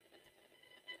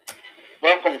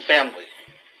Welcome, family,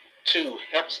 to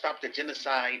Help Stop the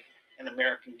Genocide in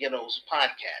American Ghettos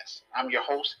podcast. I'm your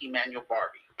host, Emmanuel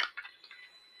Barbie.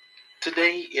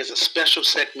 Today is a special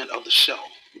segment of the show.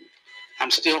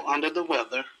 I'm still under the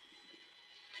weather,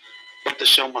 but the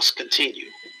show must continue.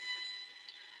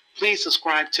 Please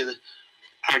subscribe to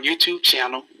our YouTube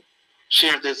channel,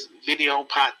 share this video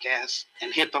podcast,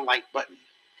 and hit the like button.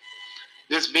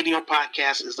 This video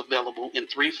podcast is available in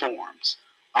three forms: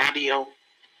 audio,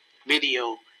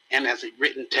 video, and as a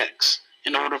written text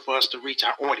in order for us to reach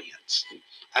our audience.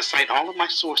 I cite all of my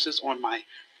sources on my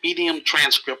Medium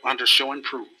transcript under Show and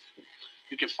Prove.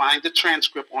 You can find the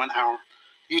transcript on our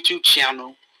YouTube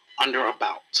channel under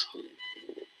About.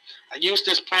 I use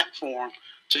this platform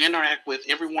to interact with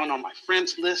everyone on my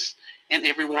friends list and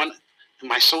everyone in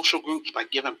my social groups by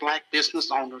giving Black business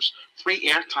owners free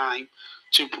airtime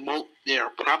to promote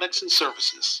their products and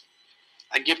services.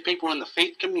 I give people in the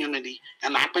faith community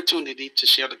an opportunity to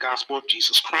share the gospel of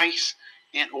Jesus Christ,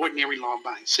 and ordinary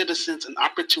law-abiding citizens an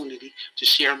opportunity to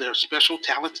share their special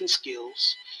talents and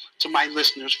skills to my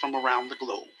listeners from around the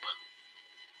globe.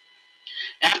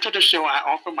 After the show, I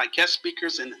offer my guest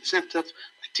speakers an incentive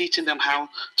by teaching them how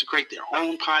to create their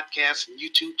own podcast and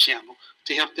YouTube channel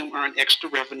to help them earn extra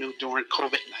revenue during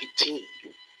COVID-19.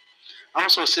 I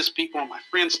also assist people on my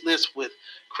friends list with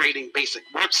creating basic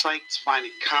websites,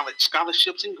 finding college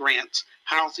scholarships and grants,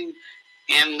 housing,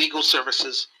 and legal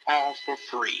services, all for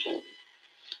free.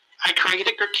 I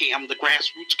created GERCAM, the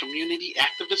Grassroots Community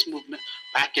Activist Movement,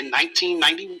 back in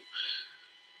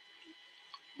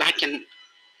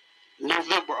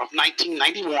November of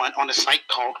 1991 on a site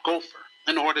called Gopher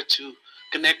in order to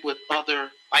connect with other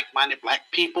like-minded Black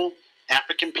people,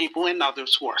 African people, and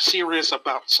others who are serious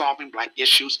about solving Black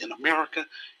issues in America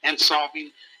and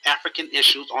solving African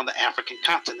issues on the African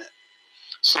continent,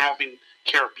 solving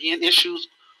Caribbean issues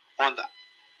on the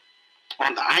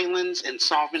islands, and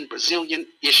solving Brazilian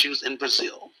issues in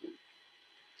Brazil.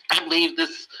 I believe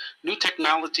this new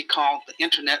technology called the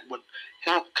internet would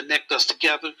help connect us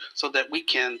together so that we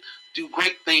can do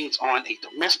great things on a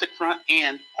domestic front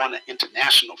and on an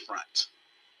international front.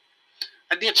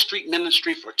 I did street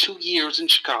ministry for 2 years in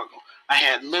Chicago. I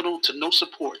had little to no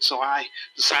support, so I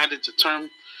decided to turn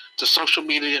to social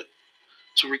media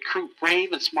to recruit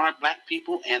brave and smart Black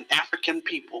people and African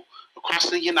people across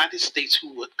the United States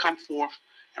who would come forth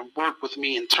and work with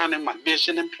me in turning my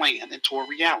vision and plan into a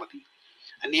reality.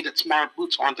 I needed smart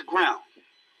boots on the ground.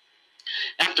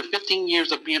 After 15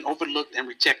 years of being overlooked and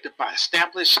rejected by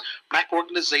established Black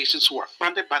organizations who are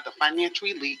funded by the financial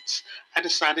elites, I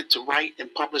decided to write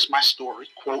and publish my story,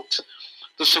 quote,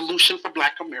 The Solution for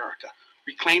Black America,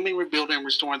 Reclaiming, Rebuilding, and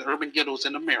Restoring the Urban Ghettos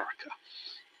in America.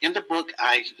 In the book,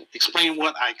 I explain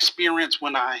what I experienced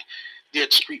when I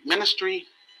did street ministry.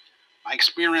 My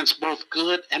experience, both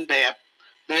good and bad,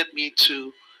 led me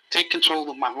to take control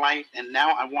of my life, and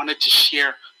now I wanted to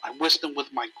share my wisdom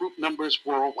with my group members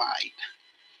worldwide.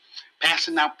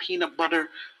 Passing out peanut butter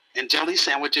and jelly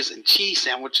sandwiches and cheese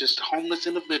sandwiches to homeless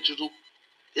individuals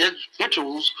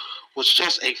was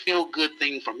just a feel-good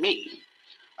thing for me.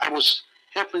 I was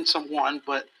helping someone,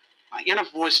 but my inner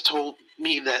voice told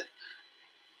me that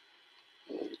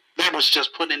was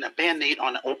just putting a Band-Aid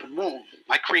on an open wound.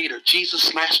 My creator,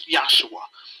 Jesus/Yahshua,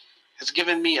 has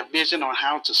given me a vision on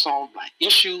how to solve Black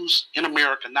issues in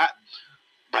America, not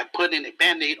by putting a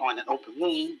Band-Aid on an open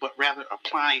wound, but rather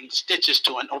applying stitches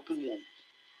to an open wound.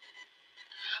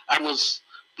 I was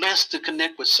blessed to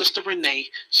connect with Sister Renee.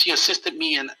 She assisted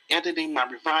me in editing my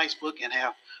revised book and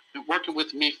have been working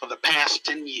with me for the past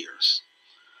 10 years.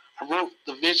 I wrote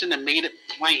the vision and made it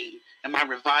plain in my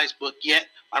revised book, yet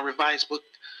my revised book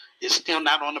is still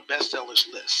not on the bestsellers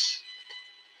list.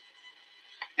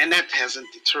 And that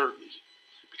hasn't deterred me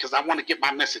because I want to get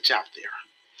my message out there.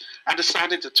 I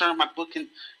decided to turn my book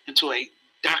into a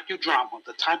docudrama.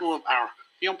 The title of our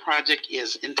film project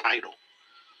is entitled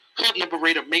Hood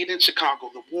Liberator Made in Chicago,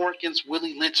 The War Against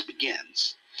Willie Lynch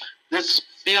Begins. This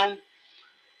film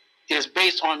is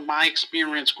based on my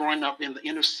experience growing up in the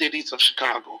inner cities of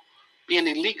Chicago, being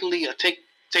illegally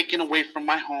taken away from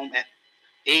my home at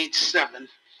age 7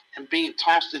 and being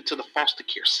tossed into the foster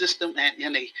care system and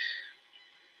in a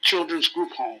children's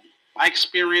group home. My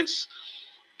experience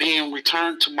being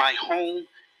returned to my home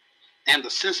and the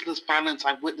senseless violence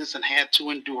I witnessed and had to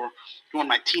endure during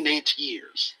my teenage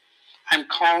years. I'm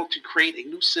called to create a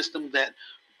new system that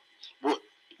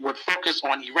would focus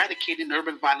on eradicating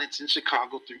urban violence in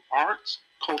Chicago through arts,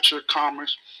 culture,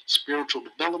 commerce, spiritual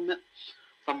development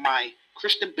from my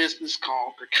Christian business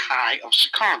called the CHI of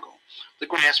Chicago, the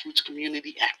Grassroots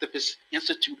Community Activist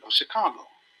Institute of Chicago.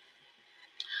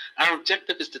 Our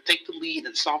objective is to take the lead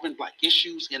in solving Black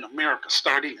issues in America,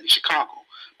 starting in Chicago,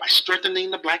 by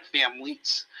strengthening the Black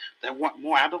families that want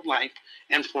more out of life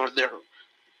and for their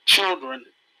children,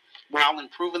 while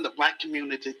improving the Black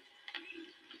community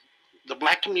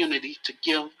to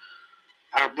give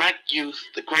our Black youth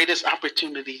the greatest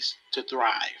opportunities to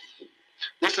thrive.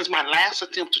 This is my last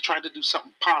attempt to try to do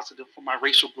something positive for my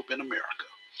racial group in America.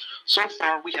 So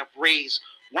far, we have raised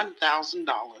 $1,000.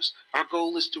 Our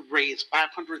goal is to raise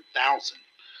 $500,000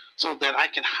 so that I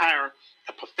can hire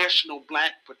a professional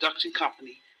Black production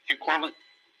company and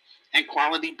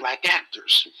quality Black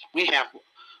actors. We have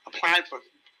applied for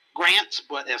grants,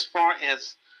 but as far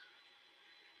as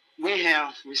we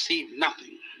have received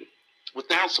nothing.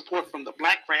 Without support from the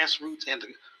Black grassroots and the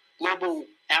global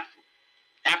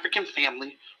African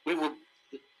family, we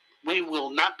will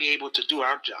not be able to do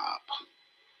our job.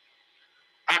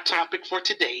 Our topic for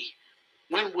today: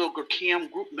 when will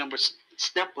Gurkhaim group members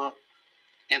step up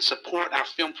and support our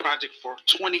film project for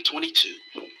 2022?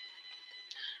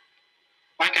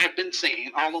 Like I've been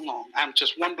saying all along, I'm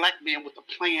just one Black man with a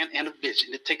plan and a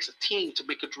vision. It takes a team to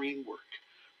make a dream work.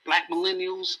 Black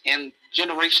millennials and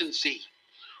Generation Z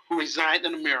who reside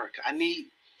in America, I need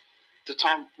to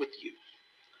talk with you.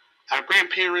 Our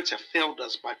grandparents have failed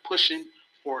us by pushing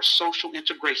for social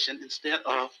integration instead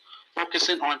of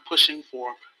focusing on pushing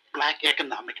for Black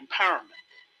economic empowerment.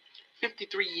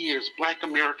 53 years, Black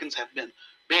Americans have been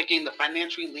begging the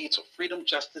financial elites for freedom,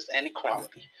 justice, and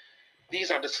equality.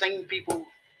 These are the same people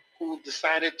who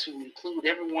decided to include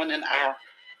everyone in our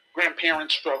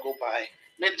grandparents' struggle by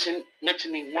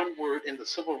mentioning one word in the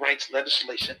civil rights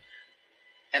legislation,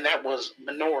 and that was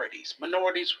minorities.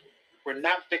 Minorities were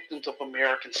not victims of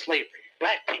American slavery.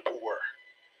 Black people were.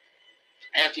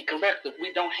 As a collective,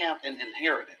 we don't have an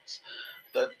inheritance.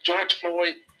 The George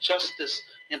Floyd Justice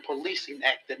in Policing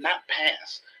Act did not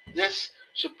pass. This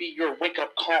should be your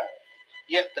wake-up call.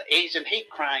 Yet the Asian hate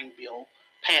crime bill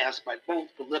passed by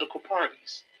both political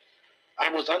parties. I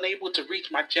was unable to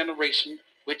reach my generation,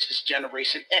 which is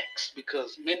Generation X,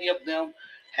 because many of them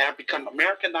have become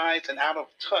Americanized and out of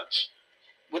touch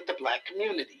with the Black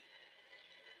community.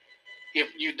 If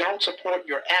you don't support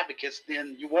your advocates,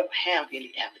 then you won't have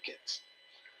any advocates.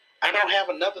 I don't have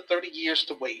another 30 years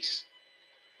to waste.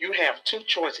 You have two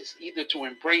choices: either to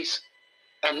embrace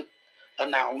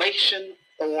annihilation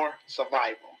or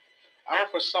survival. I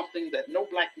offer something that no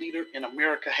Black leader in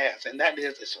America has, and that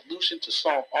is a solution to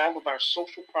solve all of our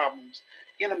social problems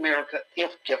in America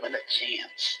if given a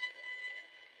chance.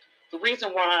 The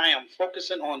reason why I am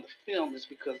focusing on the film is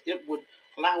because it would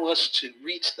allow us to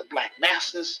reach the Black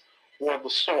masses or the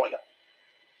soil.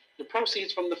 The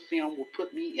proceeds from the film will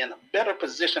put me in a better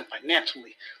position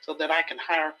financially so that I can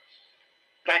hire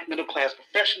Black middle class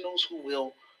professionals who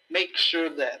will make sure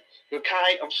that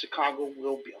Gurkhaim of Chicago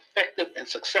will be effective and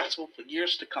successful for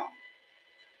years to come.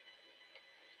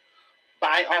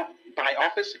 Buy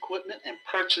office equipment and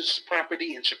purchase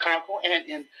property in Chicago and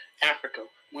in Africa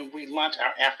when we launch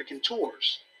our African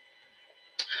tours.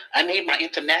 I need my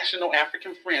international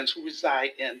African friends who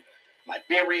reside in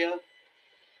Liberia,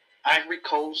 Ivory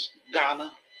Coast,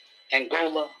 Ghana,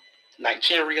 Angola,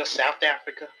 Nigeria, South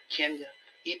Africa, Kenya,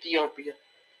 Ethiopia,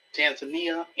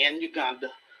 Tanzania, and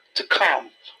Uganda to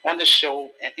come on the show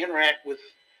and interact with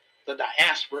the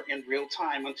diaspora in real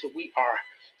time until we are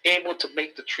able to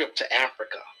make the trip to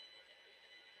Africa.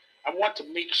 I want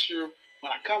to make sure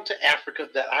when I come to Africa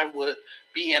that I would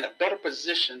be in a better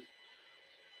position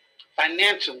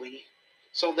financially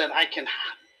so that I can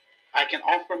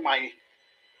offer my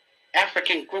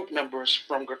African group members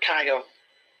from Gurkhaim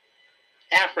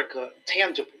Africa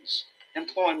tangibles,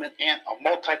 employment, and a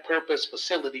multi-purpose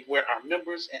facility where our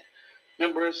members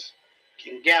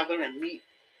can gather and meet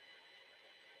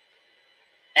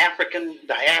African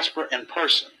diaspora in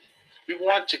person. We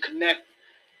want to connect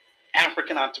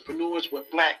African entrepreneurs with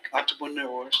Black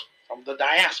entrepreneurs from the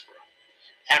diaspora,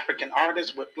 African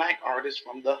artists with Black artists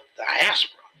from the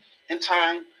diaspora. In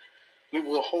time, we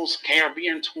will host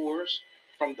Caribbean tours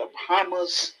from the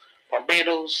Bahamas,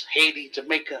 Barbados, Haiti,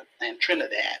 Jamaica, and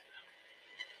Trinidad,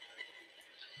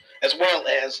 as well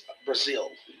as Brazil.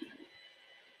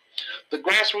 The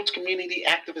Grassroots Community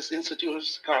Activist Institute of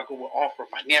Chicago will offer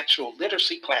financial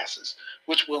literacy classes,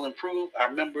 which will improve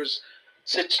our members'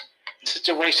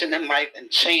 situation in life and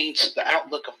change the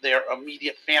outlook of their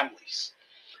immediate families.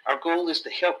 Our goal is to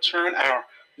help turn our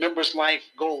members' life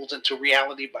goals into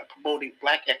reality by promoting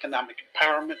Black economic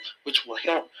empowerment, which will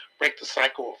help break the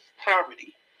cycle of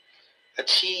poverty,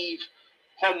 achieve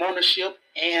home ownership,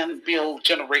 and build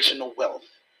generational wealth.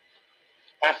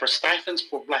 Offer stipends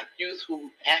for Black youth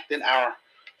who act in our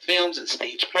films and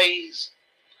stage plays.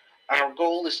 Our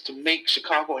goal is to make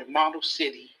Chicago a model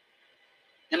city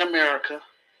in America,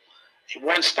 a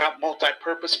one-stop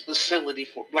multi-purpose facility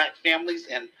for Black families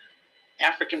and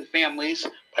African families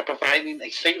by providing a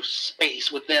safe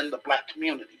space within the Black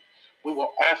community. We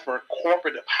will offer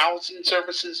cooperative housing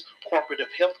services, cooperative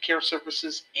healthcare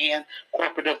services, and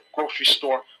cooperative grocery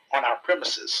store on our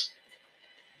premises.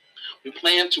 We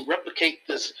plan to replicate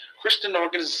this Christian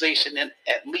organization in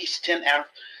at least 10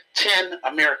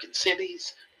 American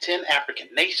cities, 10 African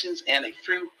nations, and a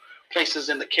few places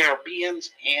in the Caribbean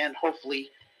and hopefully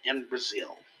in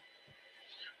Brazil.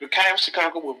 Rekai of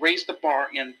Chicago will raise the bar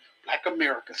in Black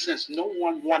America since no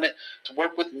one wanted to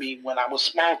work with me when I was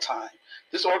small time.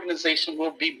 This organization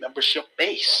will be membership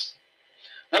based.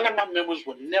 None of my members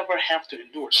will never have to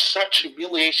endure such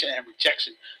humiliation and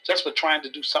rejection just for trying to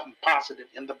do something positive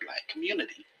in the Black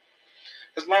community.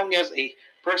 As long as a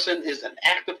person is an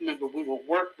active member, we will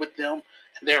work with them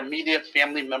and their immediate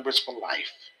family members for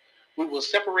life. We will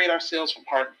separate ourselves from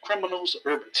hardened criminals,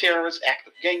 urban terrorists,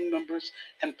 active gang members,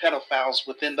 and pedophiles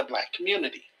within the Black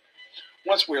community.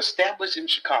 Once we're established in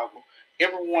Chicago,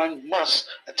 everyone must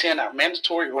attend our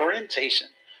mandatory orientation,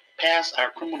 pass our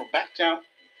criminal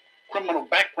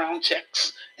background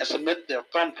checks, and submit their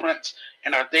thumbprints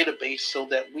in our database so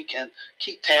that we can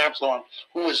keep tabs on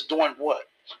who is doing what.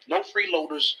 No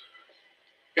freeloaders.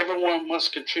 Everyone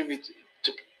must contribute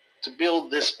to build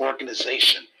this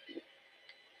organization.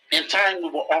 In time, we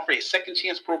will offer a second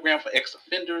chance program for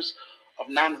ex-offenders of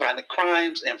nonviolent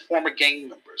crimes and former gang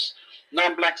members.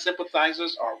 Non-Black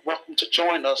sympathizers are welcome to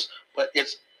join us, but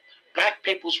it's Black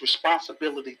people's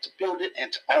responsibility to build it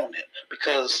and to own it,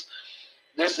 because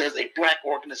this is a Black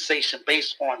organization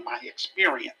based on my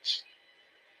experience.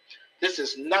 This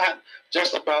is not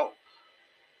just about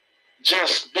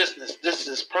just business. This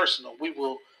is personal. We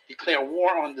will declare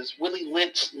war on this Willie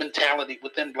Lynch mentality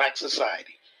within Black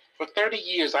society. For 30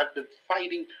 years, I've been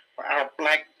fighting for our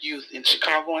Black youth in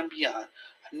Chicago and beyond.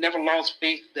 I've never lost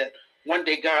faith that one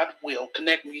day God will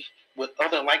connect me with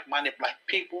other like-minded Black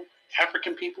people,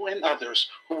 African people, and others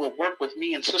who will work with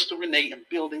me and Sister Renee in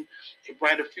building a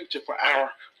brighter future for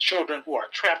our children who are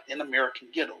trapped in American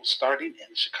ghettos, starting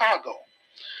in Chicago.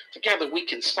 Together, we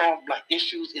can solve Black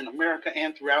issues in America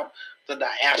and throughout the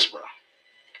diaspora.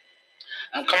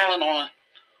 I'm calling on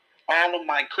all of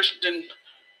my Christian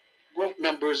group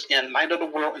members in Light of the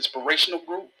World Inspirational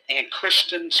Group and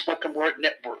Christian Spoken Word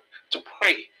Network to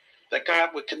pray that God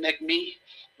would connect me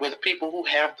with people who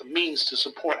have the means to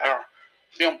support our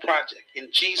film project. In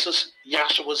Jesus,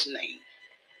 Yahshua's name.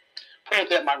 Pray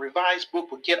that my revised book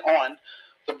will get on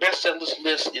the bestsellers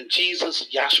list in Jesus,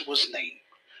 Yahshua's name.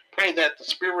 Pray that the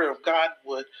Spirit of God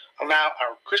would allow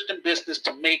our Christian business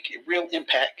to make a real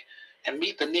impact and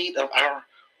meet the need of our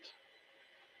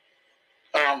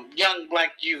young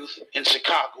Black youth in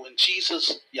Chicago, in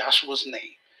Jesus, Yahshua's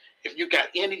name. If you got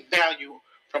any value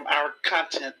from our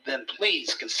content, then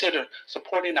please consider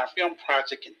supporting our film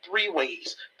project in 3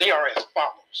 ways. They are as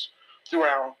follows. Through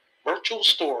our virtual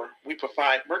store, we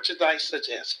provide merchandise such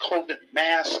as COVID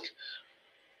mask,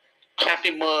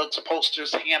 coffee mugs,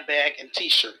 posters, handbag, and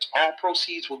t-shirts. All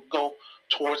proceeds will go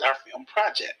towards our film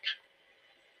project.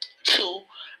 2,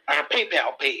 our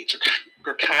PayPal page,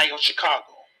 Rekai of Chicago,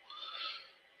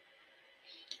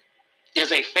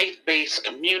 is a faith-based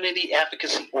community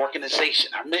advocacy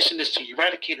organization. Our mission is to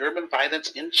eradicate urban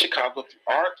violence in Chicago through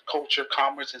art, culture,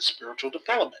 commerce, and spiritual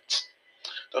developments.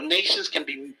 Donations can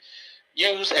be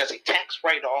used as a tax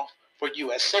write-off for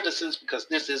U.S. citizens because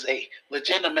this is a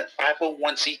legitimate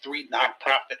 501c3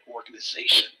 nonprofit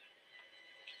organization.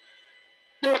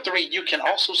 Number 3, you can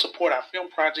also support our film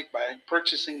project by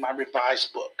purchasing my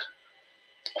revised book,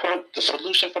 quote, The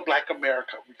Solution for Black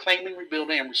America, Reclaiming,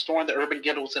 Rebuilding, and Restoring the Urban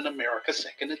Ghettos in America,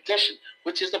 2nd edition,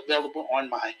 which is available on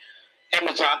my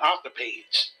Amazon author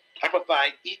page. I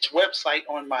provide each website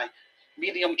on my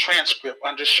Medium transcript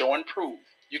under Show and Prove.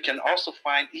 You can also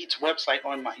find each website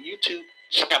on my YouTube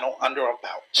channel under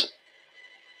About.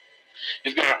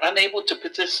 If you are unable to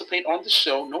participate on the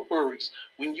show, no worries.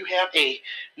 When you have a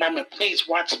moment, please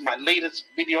watch my latest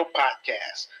video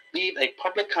podcast. Leave a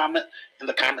public comment in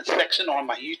the comment section on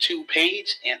my YouTube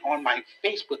page and on my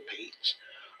Facebook page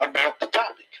about the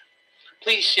topic.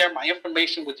 Please share my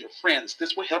information with your friends.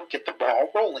 This will help get the ball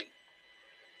rolling.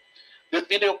 This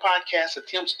video podcast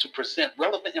attempts to present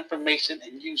relevant information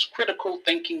and use critical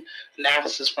thinking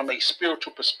analysis from a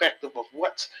spiritual perspective of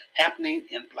what's happening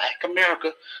in Black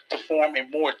America to form a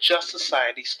more just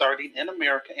society starting in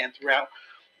America and throughout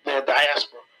the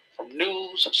diaspora, from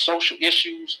news, social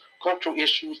issues, cultural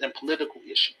issues, and political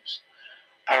issues.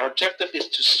 Our objective is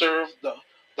to serve the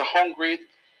hungry,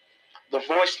 the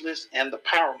voiceless and the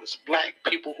powerless, Black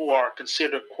people who are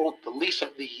considered, quote, the least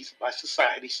of these by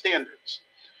society standards.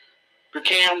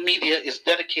 Gurkam Media is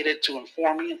dedicated to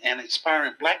informing and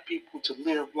inspiring Black people to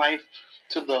live life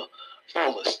to the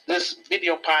fullest. This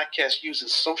video podcast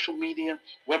uses social media,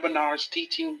 webinars,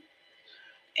 teaching,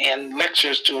 and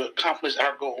lectures to accomplish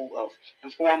our goal of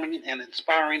informing and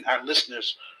inspiring our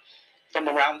listeners from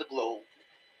around the globe.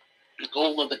 The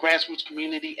goal of the grassroots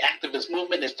community activist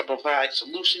movement is to provide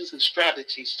solutions and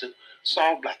strategies to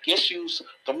solve Black issues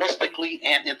domestically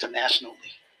and internationally.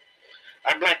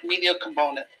 Our Black media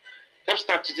component helps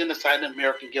stop the genocide in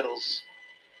American ghettos.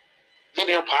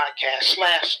 Video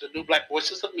podcast / the New Black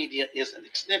Voices of Media is an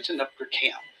extension of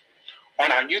Gurkam.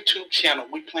 On our YouTube channel,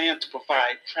 we plan to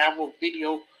provide travel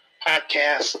video,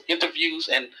 podcasts, interviews,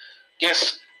 and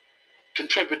guest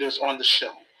contributors on the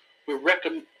show.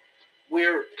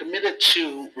 We're committed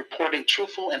to reporting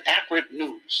truthful and accurate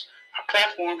news. Our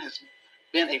platform has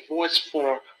been a voice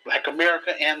for Black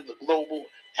America and the global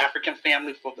African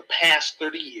family for the past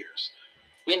 30 years.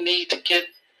 We need to get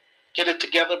it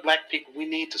together, Black people. We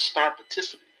need to start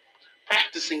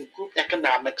practicing group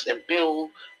economics and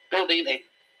building a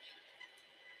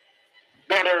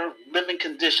better living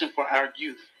condition for our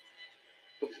youth.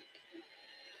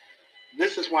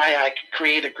 This is why I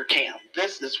created Gurkam.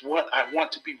 This is what I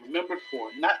want to be remembered for,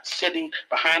 not sitting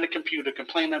behind a computer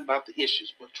complaining about the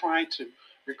issues, but trying to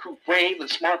recruit brave and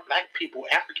smart Black people,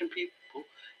 African people,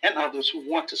 and others who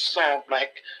want to solve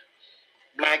Black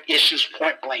issues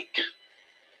point blank.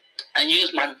 I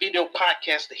use my video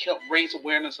podcast to help raise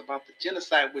awareness about the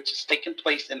genocide which is taking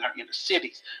place in our inner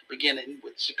cities, beginning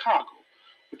with Chicago.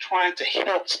 We're trying to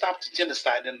help stop the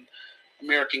genocide in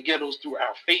American ghettos through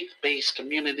our faith-based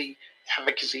community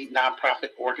advocacy nonprofit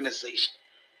organization,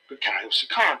 Gurkam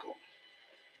Chicago.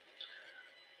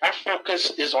 Our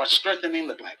focus is on strengthening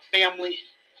the Black family.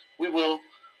 We will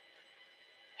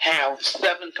have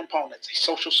 7 components: a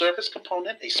social service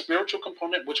component, a spiritual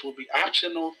component, which will be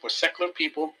optional for secular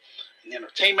people, an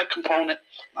entertainment component,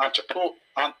 an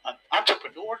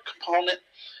entrepreneur component,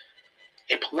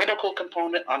 a political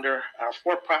component under our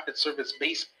for-profit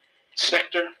service-based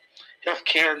sector,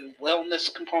 healthcare and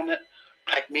wellness component,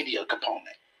 Black media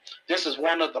component. This is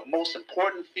one of the most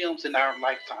important films in our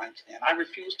lifetimes, and I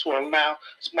refuse to allow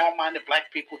small-minded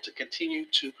Black people to continue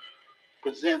to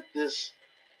present this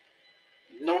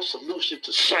no solution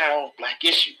to solve Black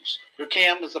issues.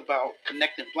 Gurkam is about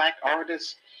connecting Black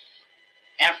artists,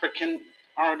 African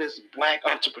artists, Black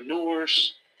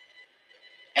entrepreneurs,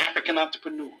 African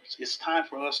entrepreneurs. It's time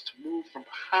for us to move from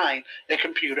behind a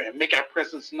computer and make our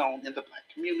presence known in the Black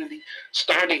community,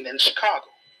 starting in Chicago.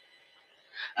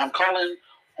 I'm calling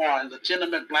on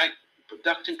legitimate Black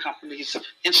production companies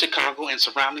in Chicago and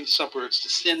surrounding suburbs to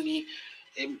send me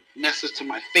a message to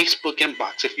my Facebook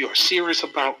inbox if you are serious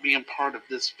about being part of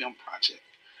this film project.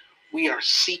 We are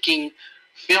seeking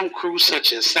film crews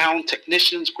such as sound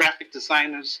technicians, graphic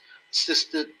designers,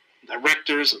 assistant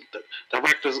directors,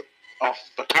 directors of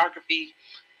photography,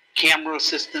 camera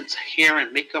assistants, hair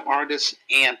and makeup artists,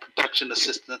 and production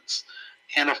assistants,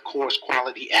 and of course,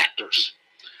 quality actors.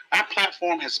 Our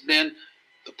platform has been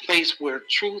the place where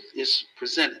truth is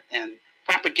presented and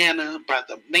propaganda by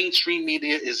the mainstream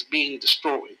media is being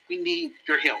destroyed. We need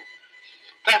your help.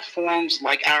 Platforms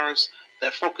like ours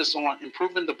that focus on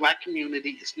improving the Black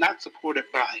community is not supported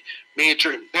by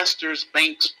major investors,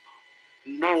 banks,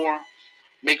 nor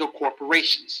mega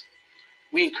corporations.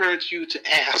 We encourage you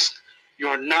to ask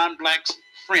your non-Black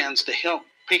friends to help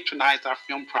patronize our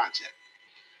film project.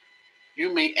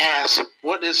 You may ask,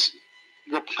 what is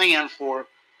your plan for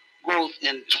growth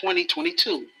in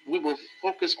 2022? We will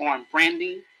focus on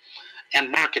branding and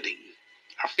marketing.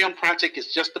 Our film project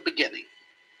is just the beginning.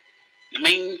 The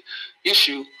main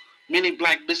issue many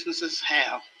Black businesses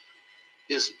have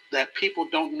is that people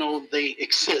don't know they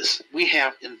exist. We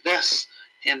will invest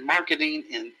in marketing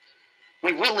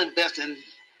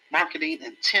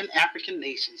in 10 African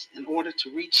nations in order to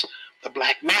reach the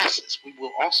Black masses. We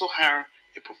will also hire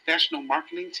a professional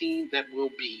marketing team that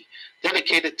will be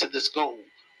dedicated to this goal.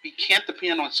 We can't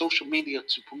depend on social media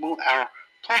to promote our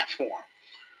platform.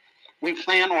 We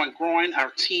plan on growing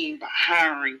our team by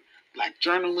hiring Black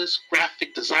journalists,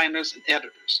 graphic designers, and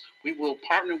editors. We will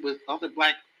partner with other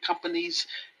Black companies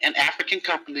and African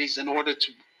companies in order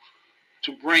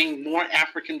to bring more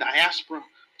African diaspora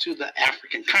to the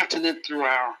African continent through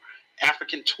our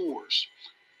African tours.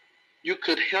 You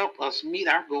could help us meet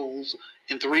our goals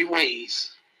in 3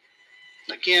 ways.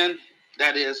 Again,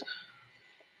 that is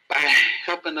by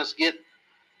helping us get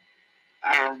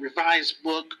our revised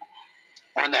book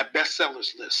on that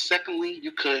bestsellers list. Secondly,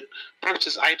 you could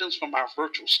purchase items from our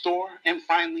virtual store. And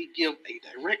finally, give a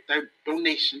direct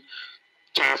donation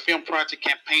to our film project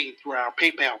campaign through our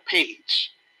PayPal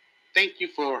page. Thank you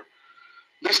for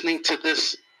listening to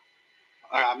this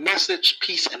message,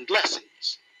 peace, and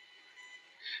blessings.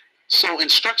 So,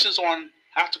 instructions on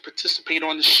how to participate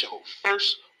on the show.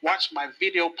 First, watch my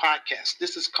video podcast.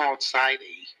 This is called Side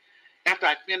A. After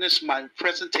I finish my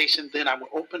presentation, then I will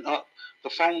open up the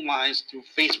phone lines through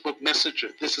Facebook Messenger.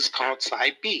 This is called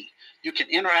Side B. You can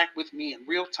interact with me in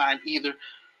real time either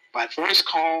by voice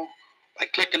call, by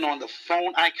clicking on the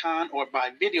phone icon, or by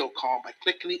video call by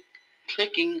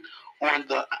clicking on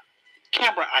the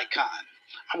camera icon.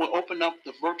 I will open up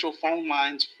the virtual phone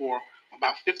lines for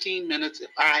about 15 minutes.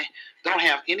 If I don't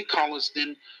have any callers,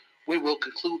 then we will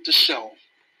conclude the show.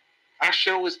 Our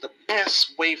show is the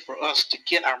best way for us to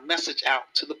get our message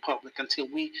out to the public until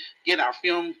we get our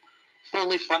film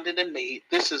fully funded and made.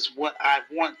 This is what I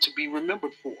want to be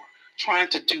remembered for, trying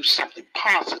to do something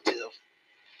positive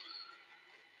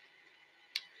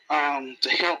to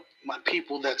help my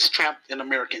people that's trapped in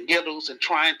American ghettos and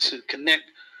trying to connect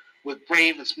with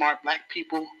brave and smart black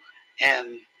people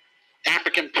and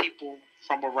African people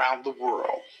from around the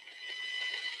world.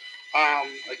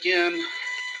 Again,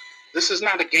 this is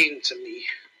not a game to me.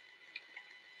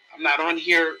 I'm not on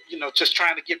here, just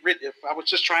trying to get rich. If I was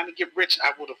just trying to get rich,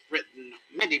 I would have written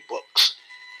many books.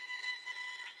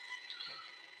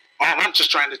 All I'm just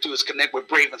trying to do is connect with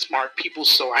brave and smart people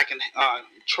so I can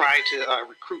try to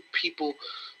recruit people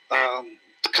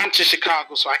to come to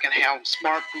Chicago so I can have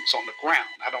smart boots on the ground.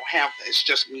 I don't have that. It's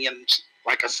just me and,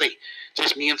 like I say,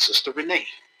 just me and Sister Renee.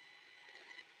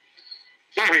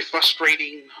 Very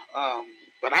frustrating,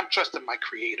 but I'm trusting my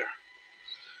Creator.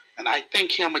 And I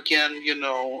thank Him again,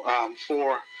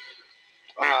 for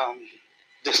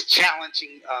this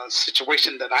challenging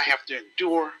situation that I have to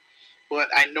endure. But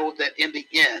I know that in the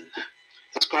end,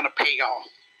 it's going to pay off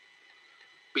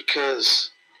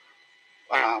because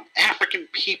African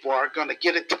people are going to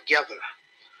get it together.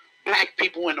 Black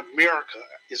people in America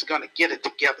is going to get it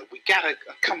together. We got to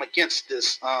come against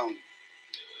this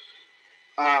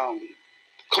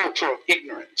culture of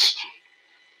ignorance.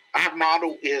 Our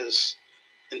motto is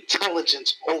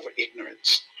intelligence over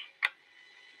ignorance.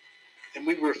 And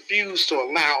we refuse to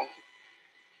allow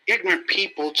ignorant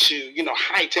people to,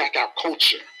 hijack our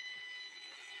culture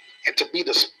and to be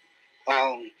the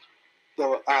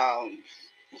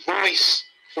voice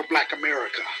for Black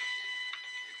America.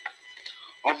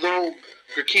 Although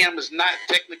GERCAM is not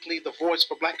technically the voice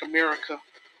for Black America,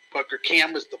 but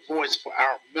GERCAM is the voice for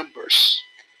our members.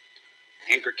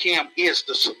 And GERCAM is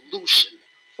the solution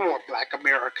for Black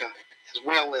America as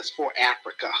well as for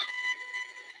Africa.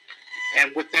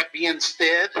 And with that being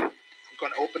said, I'm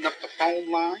going to open up the phone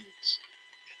lines.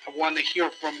 I want to hear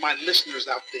from my listeners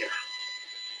out there.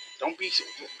 Don't be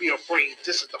afraid.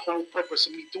 This is the whole purpose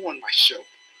of me doing my show.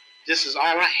 This is all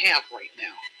I have right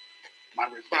now.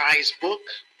 My revised book,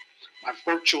 my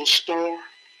virtual store,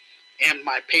 and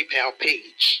my PayPal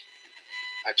page.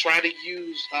 I try to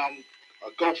use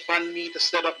a GoFundMe to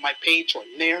set up my page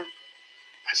on there.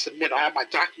 I submit all my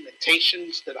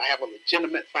documentations that I have a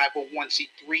legitimate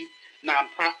 501c3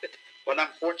 nonprofit, but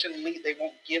unfortunately they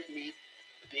won't give me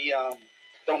the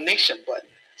donation button.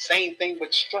 Same thing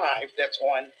with Strive that's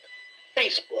on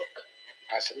Facebook.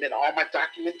 I submit all my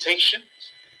documentation,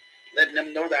 letting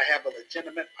them know that I have a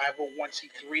legitimate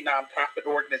 501c3 nonprofit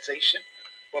organization,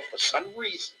 but for some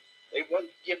reason they won't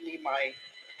give me my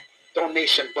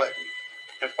donation button.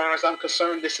 As far as I'm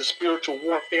concerned, this is spiritual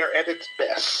warfare at its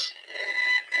best.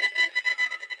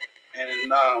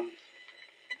 And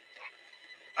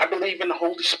I believe in the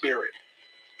Holy Spirit.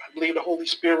 I believe the Holy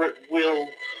Spirit will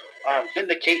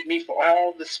vindicate me for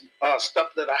all this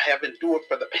stuff that I have endured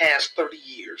for the past 30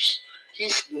 years.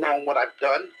 He's known what I've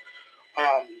done.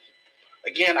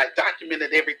 Again, I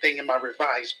documented everything in my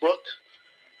revised book,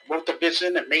 wrote the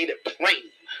vision and made it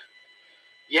plain.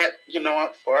 Yet,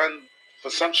 for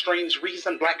some strange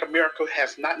reason, Black America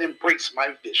has not embraced my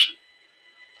vision.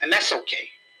 And that's okay.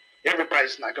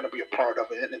 Everybody's not going to be a part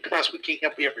of it. And plus, we can't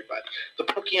help everybody. The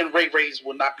Pookie and Ray Rays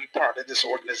will not be part of this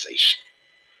organization.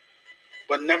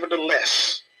 But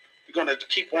nevertheless, we're going to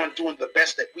keep on doing the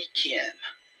best that we can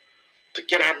to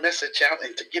get our message out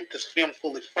and to get this film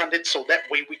fully funded so that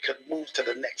way we could move to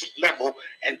the next level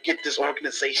and get this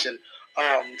organization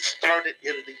started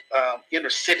in the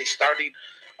inner city, starting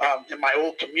in my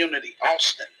old community,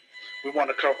 Austin. We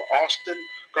want to cover Austin,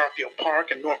 Garfield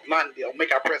Park, and North Lawndale,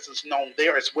 make our presence known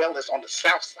there as well as on the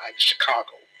south side of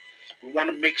Chicago. We want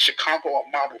to make Chicago a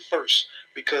model first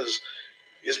because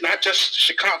It's not just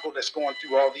Chicago that's going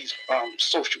through all these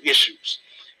social issues.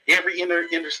 Every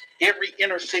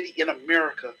inner city in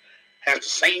America has the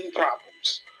same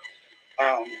problems: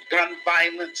 gun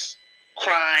violence,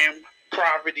 crime,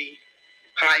 poverty,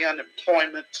 high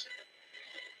unemployment.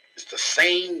 It's the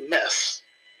same mess,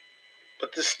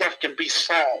 but this stuff can be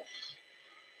solved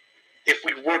if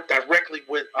we work directly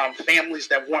with families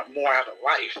that want more out of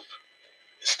life.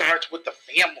 It starts with the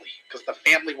family, because the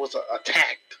family was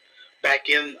attacked back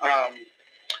in,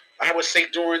 I would say,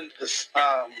 during the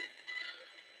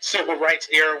civil rights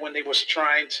era, when they was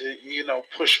trying to,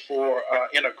 push for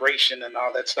integration and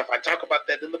all that stuff. I talk about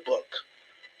that in the book.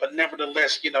 But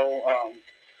nevertheless,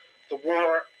 the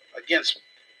war against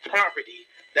poverty,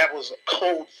 that was a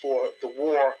code for the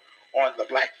war on the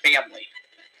black family.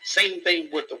 Same thing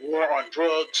with the war on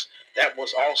drugs. That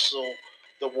was also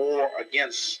the war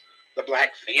against the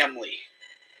black family.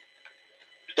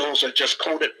 Those are just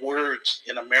coded words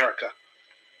in America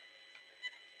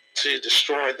to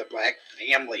destroy the black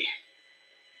family.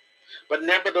 But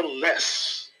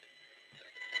nevertheless,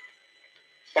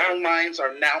 phone lines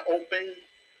are now open,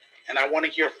 and I want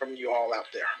to hear from you all out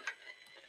there.